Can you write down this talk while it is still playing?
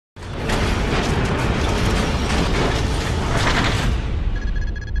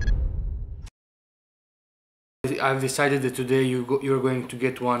I've decided that today you're going to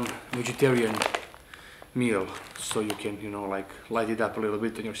get one vegetarian meal, so you can, you know, like light it up a little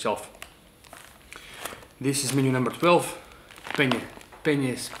bit on yourself. This is menu number 12, penne,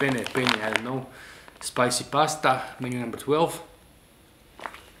 I don't know, spicy pasta, menu number 12.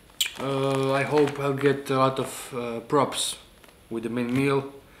 I hope I'll get a lot of props with the main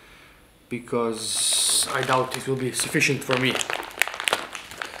meal, because I doubt it will be sufficient for me,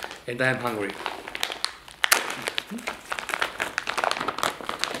 and I am hungry.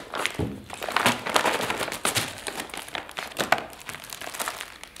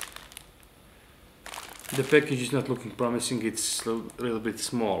 The package is not looking promising, it's a little bit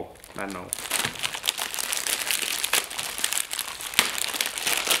small, I know.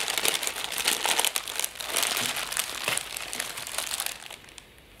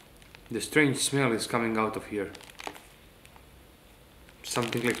 The strange smell is coming out of here.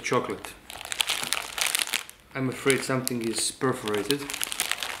 Something like chocolate. I'm afraid something is perforated.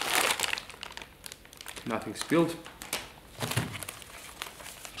 Nothing spilled.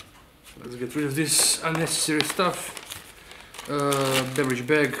 Let's get rid of this unnecessary stuff. Beverage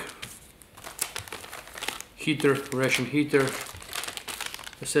bag, heater, ration heater,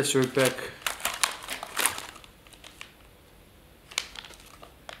 accessory pack,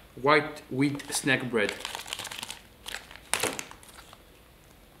 white wheat snack bread.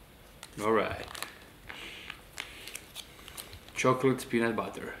 Alright. Chocolate peanut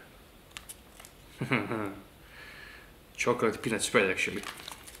butter. Chocolate peanut spread, actually.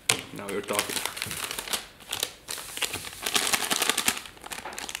 Now we're talking.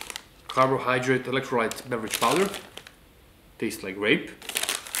 Carbohydrate electrolyte beverage powder. Tastes like grape.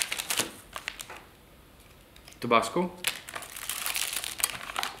 Tabasco.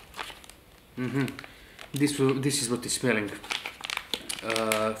 This is what is smelling.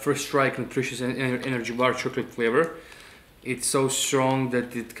 First Strike nutritious energy bar, chocolate flavor. It's so strong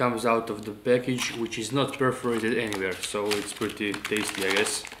that it comes out of the package, which is not perforated anywhere, so it's pretty tasty, I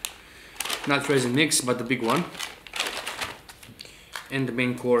guess. Not resin mix, but the big one. And the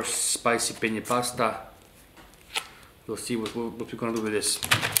main course, spicy penne pasta. We'll see what we're gonna do with this.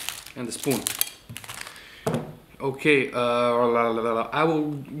 And the spoon. Okay, I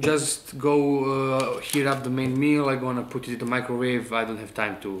will just go heat up the main meal. I'm gonna put it in the microwave. I don't have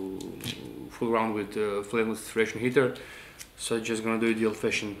time to fool around with flameless ration heater, so I'm just gonna do it the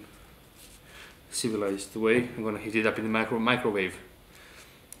old-fashioned, civilized way. I'm gonna heat it up in the microwave.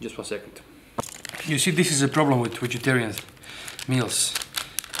 Just 1 second. You see, this is a problem with vegetarian meals.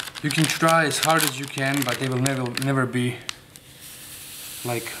 You can try as hard as you can, but they will never be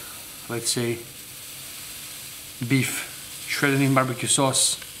like, let's say, beef shredded in barbecue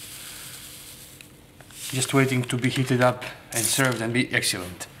sauce, just waiting to be heated up and served and be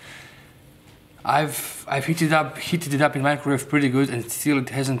excellent. I've heated it up in microwave pretty good, and still it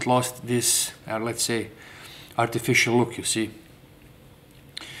hasn't lost this, let's say, artificial look. You see,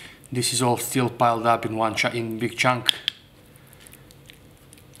 this is all still piled up in big chunk.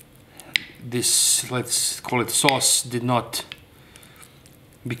 This, let's call it sauce, did not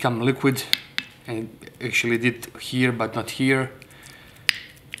become liquid, and actually did here but not here,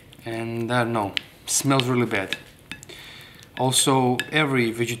 and I don't know, smells really bad. Also,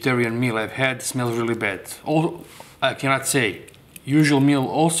 every vegetarian meal I've had smells really bad. I cannot say usual meal,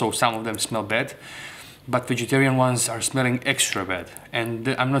 also some of them smell bad, but vegetarian ones are smelling extra bad. And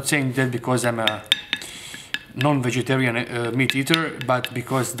I'm not saying that because I'm a non-vegetarian meat eater, but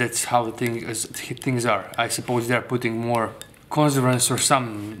because that's how things are. I suppose they're putting more conservants or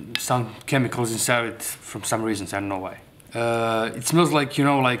some chemicals inside it from some reasons. I don't know why. It smells like, you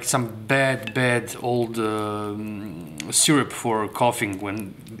know, like some bad old syrup for coughing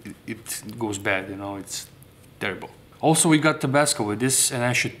when it goes bad, you know, it's terrible. Also, we got Tabasco with this, and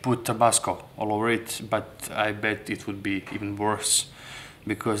I should put Tabasco all over it, but I bet it would be even worse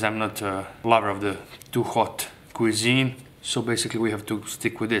because I'm not a lover of the too hot cuisine. So basically we have to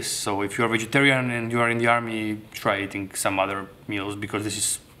stick with this. So if you're a vegetarian and you are in the army, try eating some other meals, because this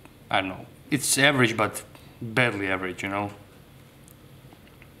is, I don't know, it's average but badly average, you know.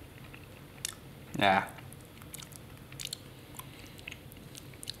 Yeah.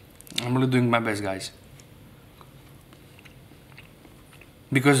 I'm really doing my best, guys.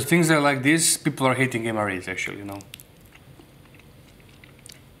 Because things are like this, people are hating MREs actually, you know.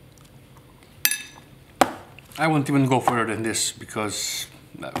 I won't even go further than this because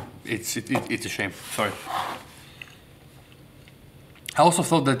it's a shame. Sorry. I also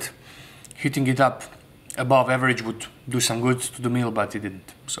thought that heating it up above average would do some good to the meal, but it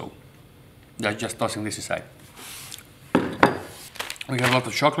didn't. So that's just tossing this aside. We have a lot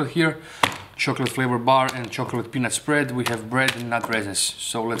of chocolate here. chocolate flavor bar and chocolate peanut spread. We have bread and nut raisins,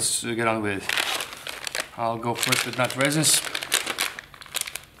 so let's get on with it. I'll go first with nut raisins.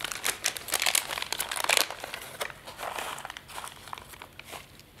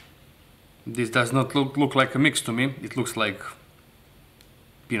 This does not look like a mix to me, it looks like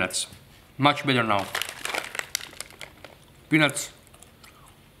peanuts. Much better now. Peanuts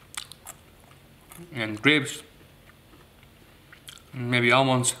and grapes, maybe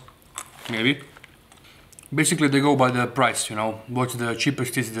almonds, maybe. Basically they go by the price, you know, what's the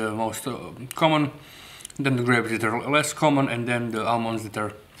cheapest is the most common, then the grapes that are less common, and then the almonds that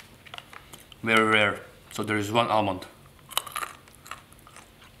are very rare. So there is one almond.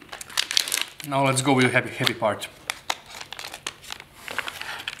 Now let's go with the happy part.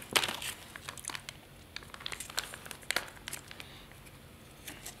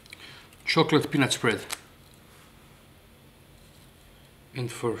 Chocolate peanut spread.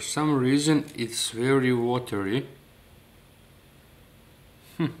 And for some reason it's very watery.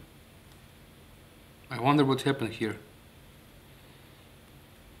 I wonder what happened here.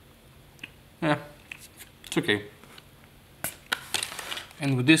 Yeah, it's okay.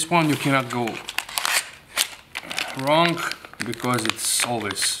 And with this one you cannot go wrong, because it's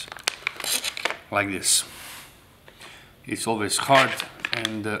always like this. It's always hard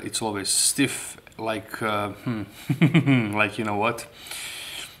and it's always stiff, like like you know what,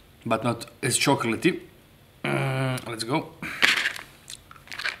 but not as chocolatey. Let's go.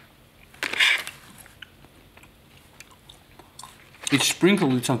 It's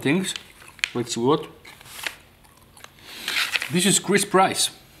sprinkled with some things. Let's see what. This is crisp rice.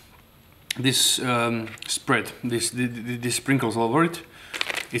 This spread, this sprinkles all over it.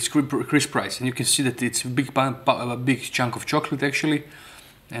 It's crisp rice, and you can see that it's a big chunk of chocolate actually,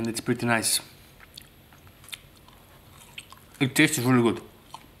 and it's pretty nice. It tastes really good.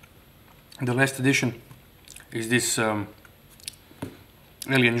 The last addition is this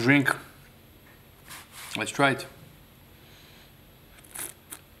alien drink. Let's try it.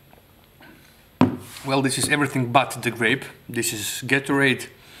 Well, this is everything but the grape. This is Gatorade,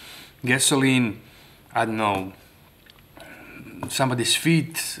 gasoline, I don't know, somebody's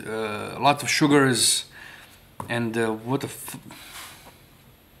feet, a lot of sugars, and what a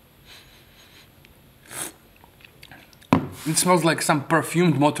it smells like some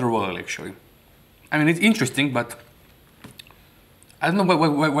perfumed motor oil actually. I mean, it's interesting, but I don't know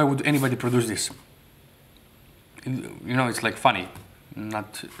why would anybody produce this. You know, it's like funny,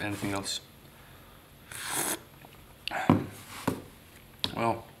 not anything else.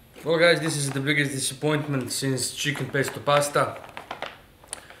 Well guys, this is the biggest disappointment since chicken pesto pasta.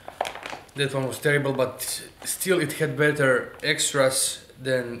 That one was terrible, but still it had better extras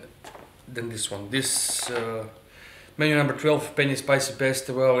than this one. This menu number 12, Penne spicy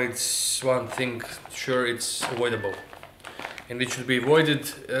pesto, well, it's one thing, sure, it's avoidable. And it should be avoided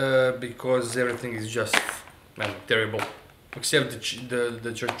because everything is just, man, terrible. Except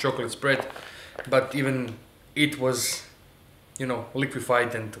the chocolate spread. But even it was, you know,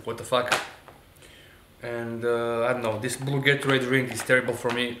 liquefied and what the fuck. And I don't know, this blue Gatorade drink is terrible for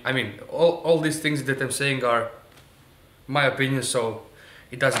me. I mean, all these things that I'm saying are my opinion, so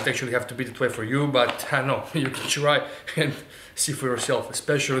it doesn't actually have to be that way for you, but I don't know, you can try and see for yourself,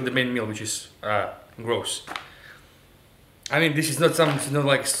 especially the main meal, which is gross. I mean, this is not not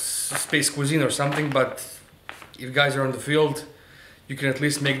like space cuisine or something, but if guys are on the field, you can at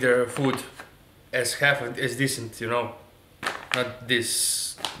least make their food as as decent, you know, not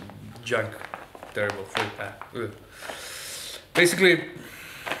this junk, terrible food. Basically,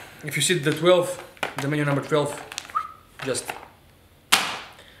 if you see the 12, the menu number 12, just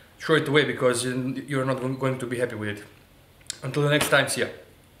throw it away because you're not going to be happy with it. Until the next time, see ya.